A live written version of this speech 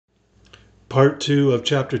Part 2 of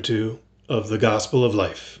Chapter 2 of the Gospel of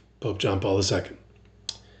Life, Pope John Paul II.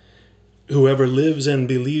 Whoever lives and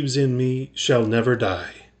believes in me shall never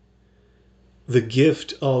die. The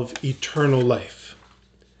gift of eternal life.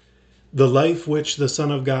 The life which the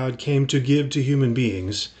Son of God came to give to human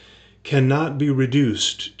beings cannot be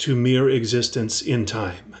reduced to mere existence in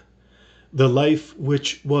time. The life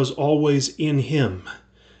which was always in him,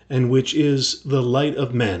 and which is the light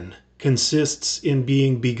of men, consists in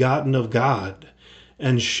being begotten of God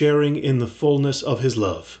and sharing in the fullness of his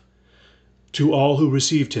love. To all who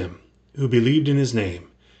received him, who believed in his name,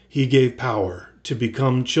 he gave power to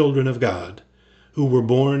become children of God, who were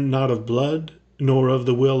born not of blood, nor of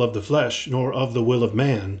the will of the flesh, nor of the will of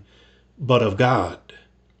man, but of God.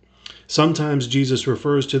 Sometimes Jesus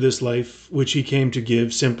refers to this life which he came to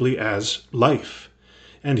give simply as life,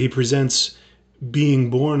 and he presents being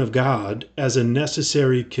born of God as a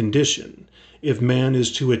necessary condition if man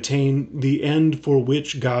is to attain the end for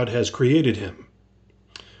which God has created him.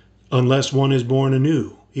 Unless one is born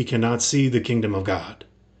anew, he cannot see the kingdom of God.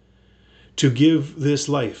 To give this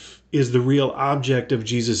life is the real object of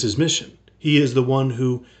Jesus' mission. He is the one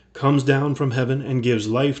who comes down from heaven and gives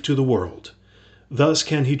life to the world. Thus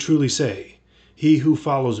can he truly say, "He who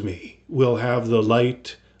follows me will have the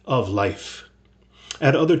light of life."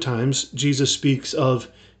 At other times, Jesus speaks of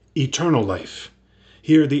eternal life.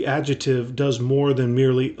 Here the adjective does more than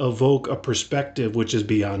merely evoke a perspective which is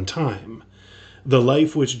beyond time. The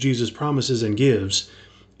life which Jesus promises and gives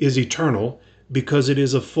is eternal because it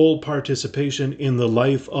is a full participation in the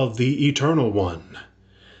life of the Eternal One.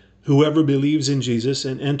 Whoever believes in Jesus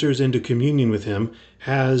and enters into communion with him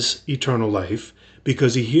has eternal life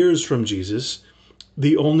because he hears from Jesus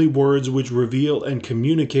the only words which reveal and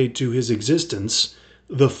communicate to his existence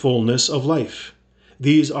the fullness of life.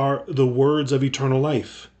 These are the words of eternal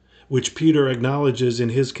life, which Peter acknowledges in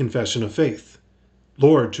his confession of faith.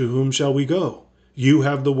 "Lord, to whom shall we go? You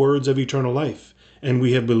have the words of eternal life, and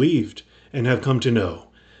we have believed and have come to know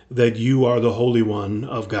that you are the Holy One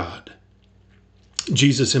of God."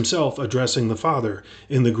 Jesus himself, addressing the Father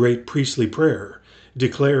in the great priestly prayer,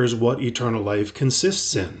 declares what eternal life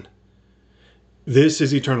consists in. "This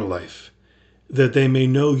is eternal life, that they may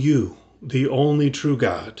know you, the only true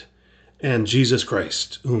God, and Jesus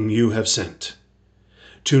Christ, whom you have sent."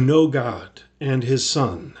 To know God and his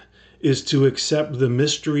Son is to accept the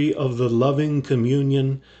mystery of the loving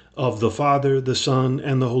communion of the Father, the Son,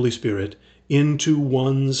 and the Holy Spirit into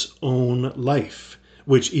one's own life,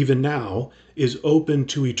 which even now is open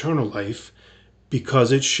to eternal life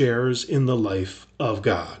because it shares in the life of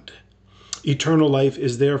God. Eternal life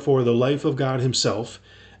is therefore the life of God himself,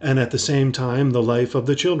 and at the same time the life of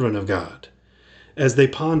the children of God. As they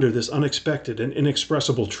ponder this unexpected and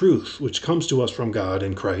inexpressible truth which comes to us from God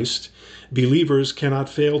in Christ, believers cannot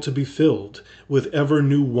fail to be filled with ever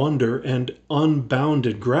new wonder and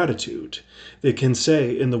unbounded gratitude. They can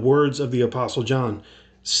say in the words of the Apostle John,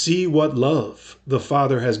 "See what love the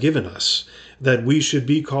Father has given us, that we should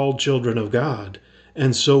be called children of God,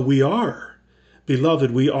 and so we are. Beloved,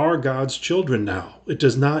 we are God's children now. It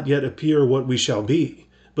does not yet appear what we shall be,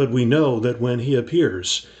 but we know that when he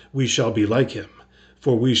appears, we shall be like him,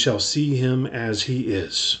 for we shall see him as he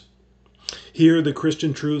is." Here the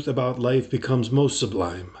Christian truth about life becomes most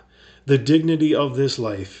sublime. The dignity of this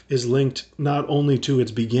life is linked not only to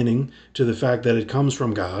its beginning, to the fact that it comes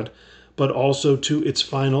from God, but also to its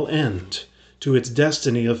final end, to its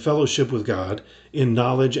destiny of fellowship with God in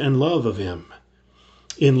knowledge and love of him.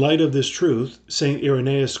 In light of this truth, St.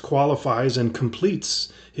 Irenaeus qualifies and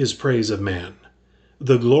completes his praise of man.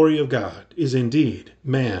 The glory of God is indeed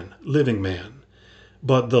man, living man,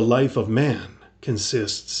 but the life of man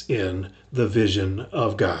consists in the vision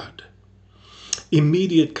of God.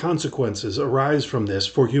 Immediate consequences arise from this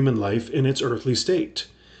for human life in its earthly state,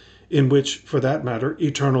 in which, for that matter,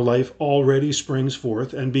 eternal life already springs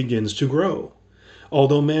forth and begins to grow.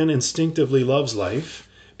 Although man instinctively loves life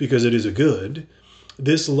because it is a good,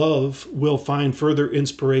 this love will find further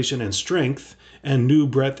inspiration and strength and new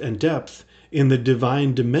breadth and depth in the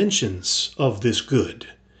divine dimensions of this good.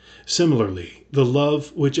 Similarly, the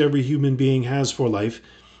love which every human being has for life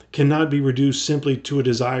cannot be reduced simply to a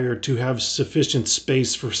desire to have sufficient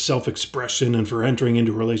space for self-expression and for entering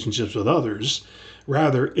into relationships with others.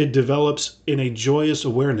 Rather, it develops in a joyous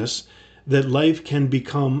awareness that life can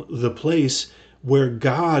become the place where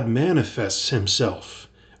God manifests himself,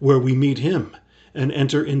 where we meet him and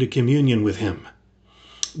enter into communion with him.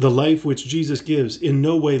 The life which Jesus gives in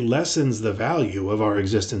no way lessens the value of our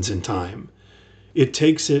existence in time. It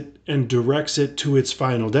takes it and directs it to its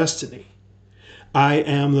final destiny. "I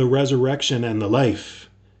am the resurrection and the life.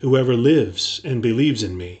 Whoever lives and believes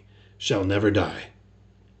in me shall never die.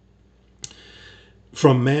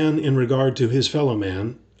 From man in regard to his fellow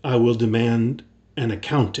man, I will demand an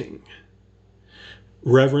accounting.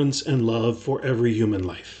 Reverence and love for every human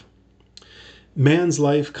life. Man's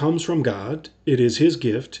life comes from God. It is his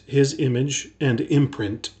gift, his image and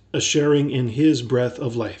imprint, a sharing in his breath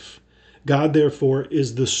of life. God, therefore,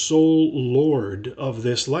 is the sole Lord of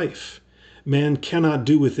this life. Man cannot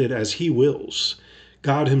do with it as he wills.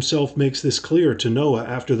 God himself makes this clear to Noah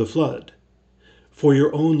after the flood. For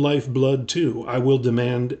your own lifeblood, too, I will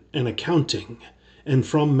demand an accounting, and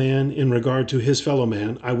from man in regard to his fellow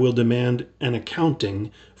man, I will demand an accounting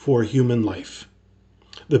for human life.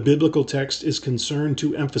 The biblical text is concerned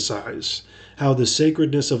to emphasize how the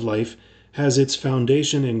sacredness of life has its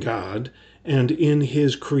foundation in God and in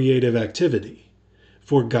his creative activity.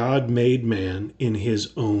 For God made man in his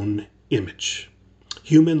own image.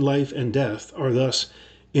 Human life and death are thus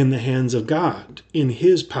in the hands of God, in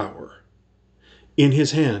his power. In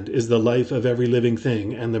his hand is the life of every living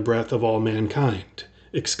thing and the breath of all mankind,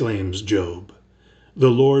 exclaims Job. The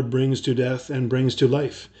Lord brings to death and brings to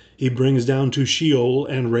life. He brings down to Sheol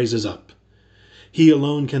and raises up. He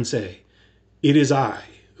alone can say, "It is I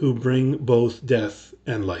who bring both death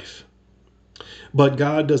and life." But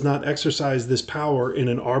God does not exercise this power in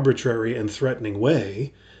an arbitrary and threatening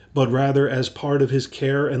way, but rather as part of his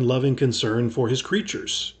care and loving concern for his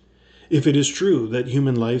creatures. If it is true that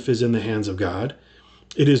human life is in the hands of God,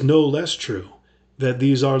 it is no less true that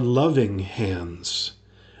these are loving hands,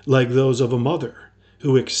 like those of a mother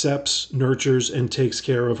who accepts, nurtures, and takes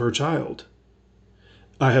care of her child.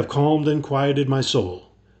 I have calmed and quieted my soul,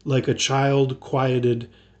 like a child quieted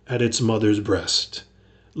at its mother's breast.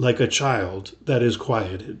 Like a child that is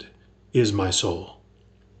quieted is my soul.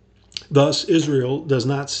 Thus, Israel does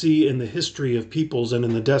not see in the history of peoples and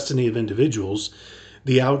in the destiny of individuals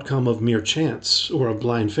the outcome of mere chance or of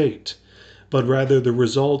blind fate, but rather the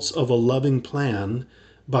results of a loving plan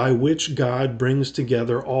by which God brings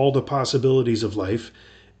together all the possibilities of life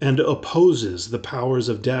and opposes the powers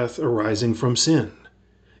of death arising from sin.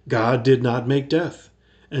 God did not make death,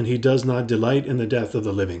 and he does not delight in the death of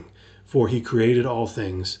the living, for he created all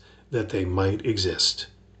things that they might exist.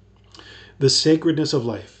 The sacredness of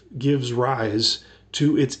life gives rise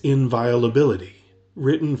to its inviolability,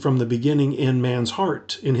 written from the beginning in man's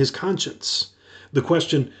heart, in his conscience. The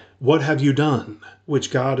question, "What have you done?"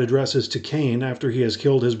 which God addresses to Cain after he has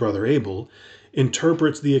killed his brother Abel,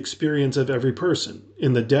 interprets the experience of every person.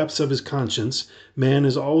 In the depths of his conscience, man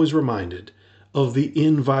is always reminded of the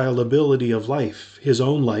inviolability of life, his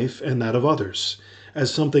own life and that of others,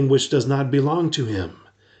 as something which does not belong to him,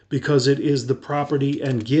 because it is the property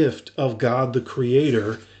and gift of God the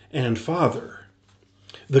Creator and Father.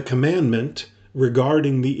 The commandment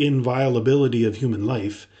regarding the inviolability of human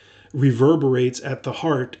life reverberates at the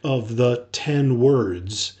heart of the 10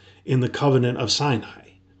 words in the covenant of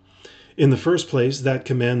Sinai. In the first place, that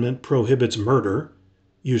commandment prohibits murder.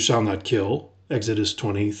 You shall not kill, Exodus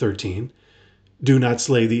 20:13. Do not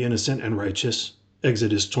slay the innocent and righteous,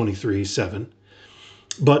 Exodus 23:7.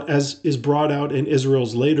 But as is brought out in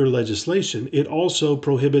Israel's later legislation, it also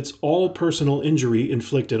prohibits all personal injury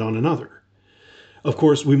inflicted on another. Of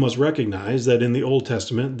course, we must recognize that in the Old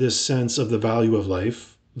Testament, this sense of the value of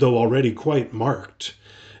life, though already quite marked,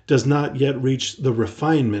 does not yet reach the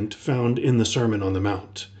refinement found in the Sermon on the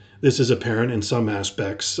Mount. This is apparent in some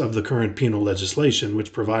aspects of the current penal legislation,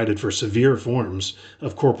 which provided for severe forms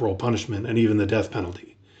of corporal punishment and even the death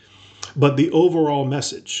penalty. But the overall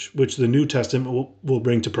message, which the New Testament will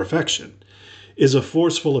bring to perfection, is a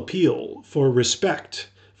forceful appeal for respect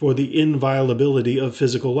for the inviolability of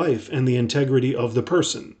physical life and the integrity of the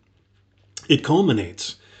person. It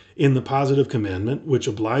culminates in the positive commandment, which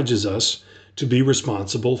obliges us to be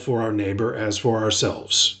responsible for our neighbor as for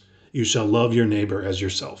ourselves. You shall love your neighbor as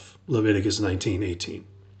yourself, Leviticus 19:18.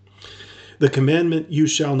 The commandment, "You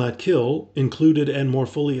shall not kill," included and more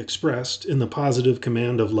fully expressed in the positive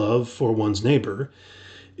command of love for one's neighbor,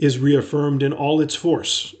 is reaffirmed in all its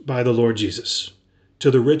force by the Lord Jesus. To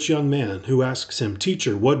the rich young man who asks him,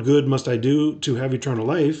 "Teacher, what good must I do to have eternal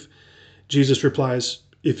life?" Jesus replies,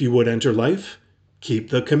 "If you would enter life, keep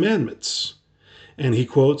the commandments." And he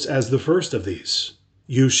quotes as the first of these,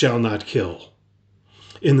 "You shall not kill."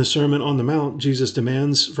 In the Sermon on the Mount, Jesus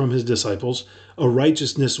demands from his disciples a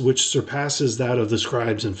righteousness which surpasses that of the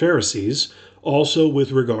scribes and Pharisees, also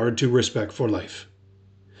with regard to respect for life.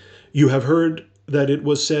 "You have heard that it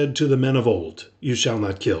was said to the men of old, 'You shall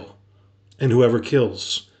not kill,' and whoever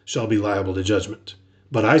kills shall be liable to judgment.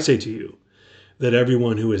 But I say to you that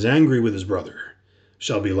everyone who is angry with his brother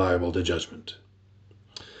shall be liable to judgment."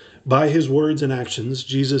 By his words and actions,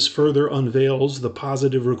 Jesus further unveils the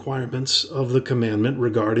positive requirements of the commandment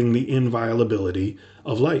regarding the inviolability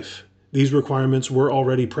of life. These requirements were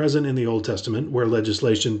already present in the Old Testament, where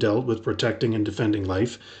legislation dealt with protecting and defending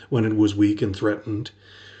life when it was weak and threatened.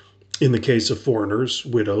 In the case of foreigners,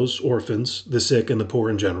 widows, orphans, the sick, and the poor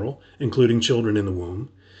in general, including children in the womb.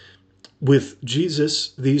 With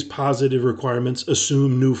Jesus, these positive requirements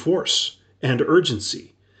assume new force and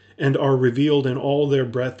urgency and are revealed in all their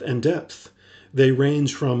breadth and depth. They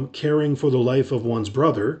range from caring for the life of one's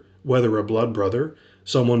brother, whether a blood brother,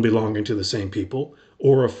 someone belonging to the same people,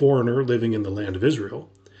 or a foreigner living in the land of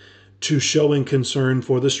Israel, to showing concern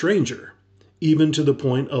for the stranger, even to the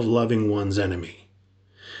point of loving one's enemy.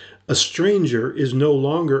 A stranger is no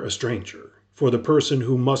longer a stranger for the person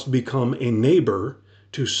who must become a neighbor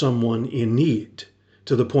to someone in need,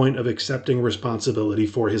 to the point of accepting responsibility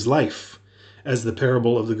for his life, as the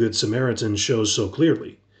parable of the Good Samaritan shows so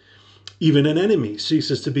clearly. Even an enemy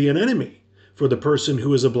ceases to be an enemy for the person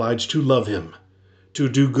who is obliged to love him, to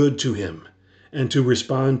do good to him, and to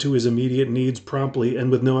respond to his immediate needs promptly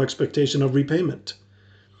and with no expectation of repayment.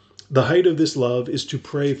 The height of this love is to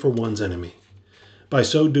pray for one's enemy. By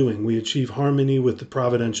so doing, we achieve harmony with the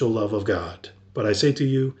providential love of God. But I say to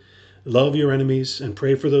you, love your enemies and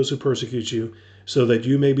pray for those who persecute you, so that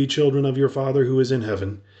you may be children of your Father who is in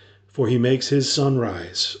heaven. For he makes his sun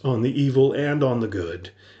rise on the evil and on the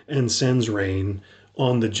good, and sends rain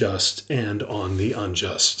on the just and on the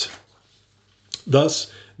unjust. Thus,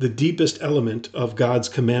 the deepest element of God's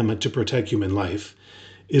commandment to protect human life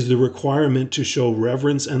is the requirement to show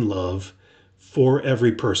reverence and love for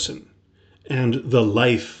every person and the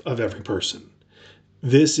life of every person.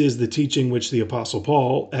 This is the teaching which the Apostle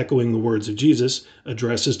Paul, echoing the words of Jesus,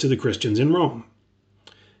 addresses to the Christians in Rome.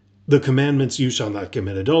 The commandments, you shall not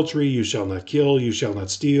commit adultery, you shall not kill, you shall not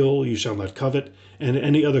steal, you shall not covet, and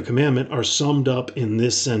any other commandment are summed up in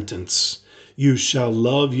this sentence: you shall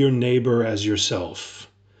love your neighbor as yourself.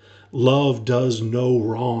 Love does no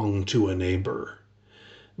wrong to a neighbor.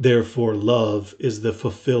 Therefore, love is the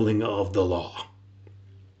fulfilling of the law.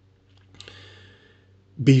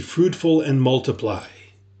 Be fruitful and multiply,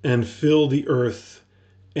 and fill the earth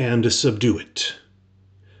and subdue it.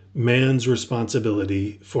 Man's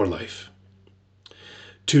responsibility for life.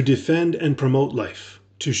 To defend and promote life,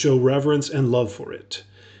 to show reverence and love for it,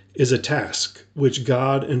 is a task which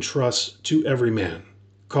God entrusts to every man,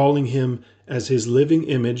 calling him as his living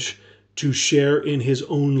image to share in his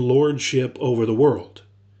own lordship over the world.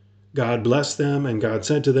 God blessed them, and God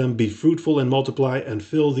said to them, be fruitful and multiply, and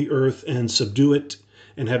fill the earth and subdue it,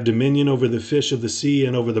 and have dominion over the fish of the sea,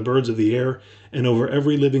 and over the birds of the air, and over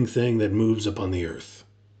every living thing that moves upon the earth.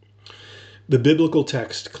 The biblical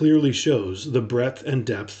text clearly shows the breadth and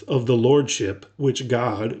depth of the lordship which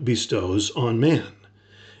God bestows on man.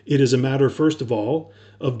 It is a matter, first of all,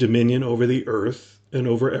 of dominion over the earth and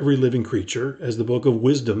over every living creature, as the book of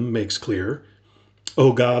Wisdom makes clear.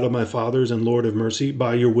 O God of my fathers and Lord of mercy,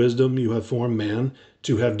 by your wisdom you have formed man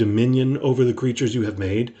to have dominion over the creatures you have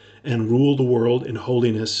made, and rule the world in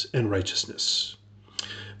holiness and righteousness.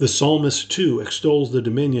 The psalmist, too, extols the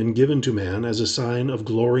dominion given to man as a sign of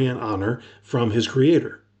glory and honor from his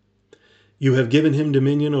Creator. You have given him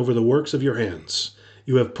dominion over the works of your hands.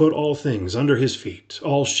 You have put all things under his feet,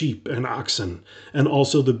 all sheep and oxen, and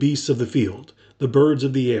also the beasts of the field, the birds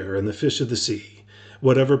of the air, and the fish of the sea,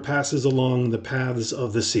 whatever passes along the paths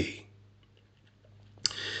of the sea.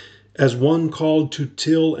 As one called to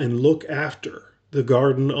till and look after the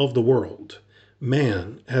garden of the world,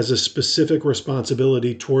 man has a specific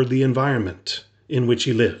responsibility toward the environment in which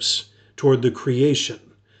he lives, toward the creation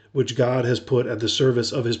which God has put at the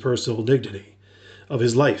service of his personal dignity, of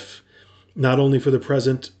his life, not only for the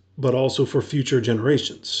present, but also for future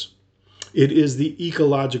generations. It is the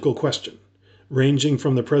ecological question, ranging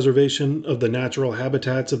from the preservation of the natural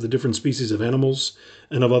habitats of the different species of animals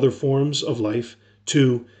and of other forms of life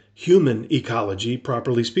to human ecology,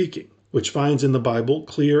 properly speaking, which finds in the Bible a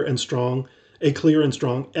clear and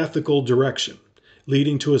strong ethical direction,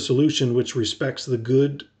 leading to a solution which respects the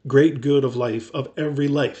great good of life of every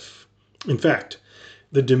life. In fact,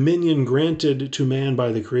 the dominion granted to man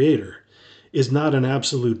by the Creator is not an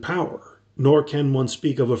absolute power, nor can one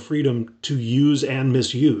speak of a freedom to use and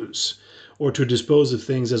misuse, or to dispose of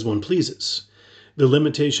things as one pleases. The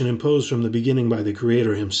limitation imposed from the beginning by the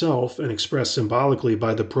Creator himself, and expressed symbolically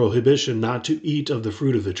by the prohibition not to eat of the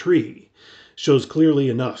fruit of the tree, shows clearly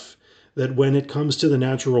enough that when it comes to the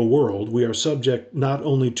natural world, we are subject not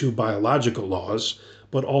only to biological laws,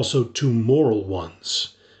 but also to moral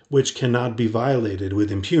ones, which cannot be violated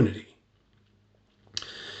with impunity.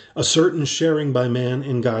 A certain sharing by man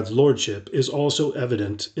in God's lordship is also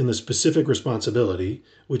evident in the specific responsibility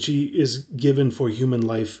which he is given for human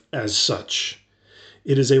life as such.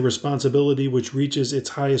 It is a responsibility which reaches its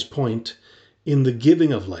highest point in the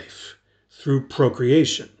giving of life through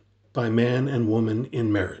procreation by man and woman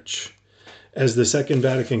in marriage. As the Second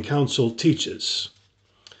Vatican Council teaches,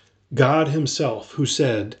 God himself, who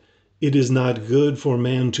said, "It is not good for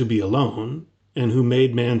man to be alone," and who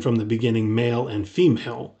made man from the beginning male and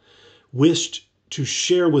female, wished to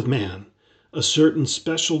share with man a certain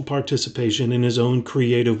special participation in his own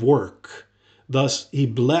creative work. Thus he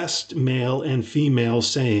blessed male and female,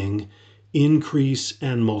 saying, "Increase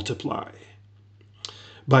and multiply."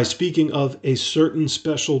 By speaking of a certain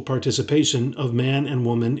special participation of man and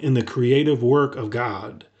woman in the creative work of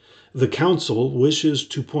God, the Council wishes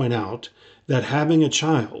to point out that having a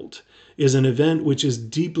child is an event which is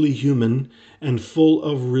deeply human and full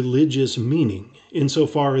of religious meaning,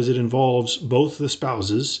 insofar as it involves both the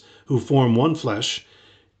spouses who form one flesh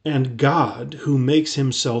and God who makes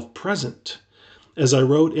himself present. As I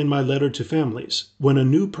wrote in my letter to families, when a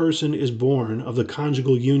new person is born of the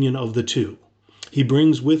conjugal union of the two, he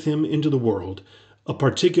brings with him into the world a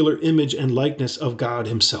particular image and likeness of God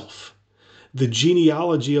himself. The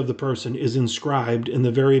genealogy of the person is inscribed in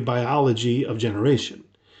the very biology of generation.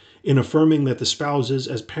 In affirming that the spouses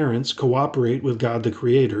as parents cooperate with God the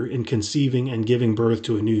Creator in conceiving and giving birth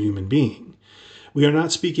to a new human being, we are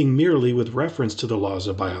not speaking merely with reference to the laws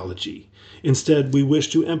of biology. Instead, we wish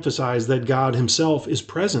to emphasize that God himself is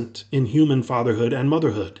present in human fatherhood and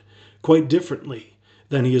motherhood, quite differently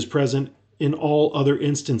than he is present in all other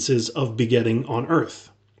instances of begetting on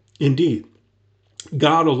earth. Indeed,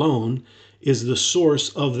 God alone is the source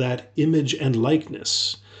of that image and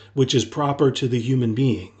likeness which is proper to the human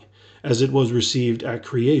being, as it was received at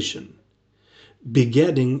creation.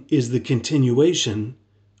 Begetting is the continuation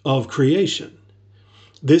of creation.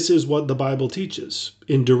 This is what the Bible teaches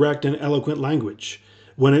in direct and eloquent language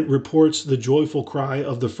when it reports the joyful cry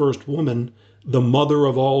of the first woman, the mother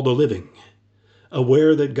of all the living.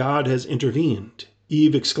 Aware that God has intervened,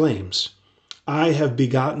 Eve exclaims, "I have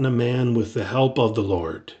begotten a man with the help of the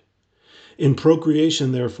Lord." In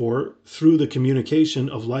procreation, therefore, through the communication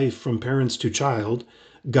of life from parents to child,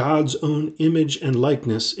 God's own image and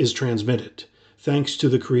likeness is transmitted, thanks to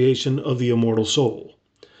the creation of the immortal soul.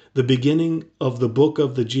 The beginning of the book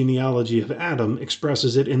of the genealogy of Adam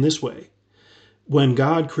expresses it in this way. When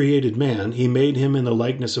God created man, he made him in the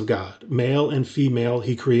likeness of God. Male and female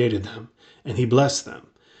he created them, and he blessed them,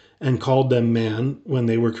 and called them man when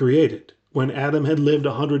they were created. When Adam had lived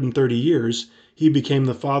 130 years, he became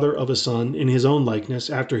the father of a son in his own likeness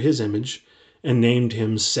after his image, and named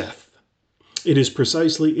him Seth. It is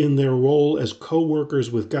precisely in their role as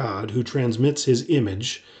co-workers with God, who transmits his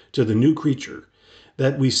image to the new creature,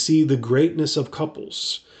 that we see the greatness of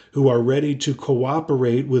couples who are ready to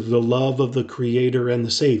cooperate with the love of the Creator and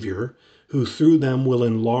the Savior, who through them will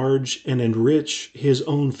enlarge and enrich his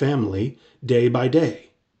own family day by day.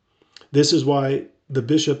 This is why the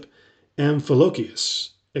Bishop Amphilochius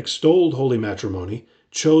extolled holy matrimony,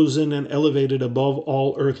 chosen and elevated above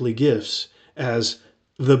all earthly gifts, as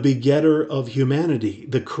the begetter of humanity,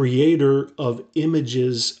 the creator of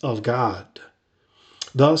images of God.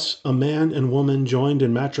 Thus, a man and woman joined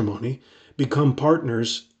in matrimony become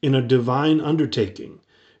partners in a divine undertaking.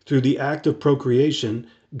 Through the act of procreation,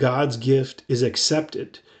 God's gift is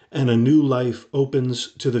accepted and a new life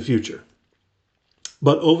opens to the future.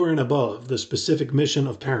 But over and above the specific mission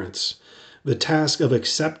of parents, the task of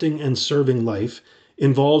accepting and serving life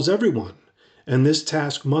involves everyone, and this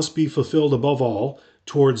task must be fulfilled above all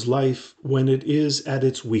towards life when it is at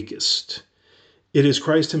its weakest. It is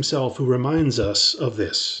Christ himself who reminds us of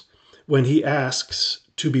this when he asks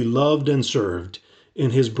to be loved and served in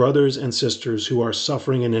his brothers and sisters who are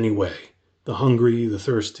suffering in any way, the hungry, the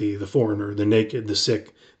thirsty, the foreigner, the naked, the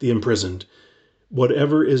sick, the imprisoned.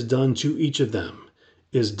 Whatever is done to each of them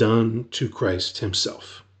is done to Christ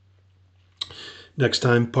himself. Next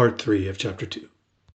time, part 3 of chapter 2.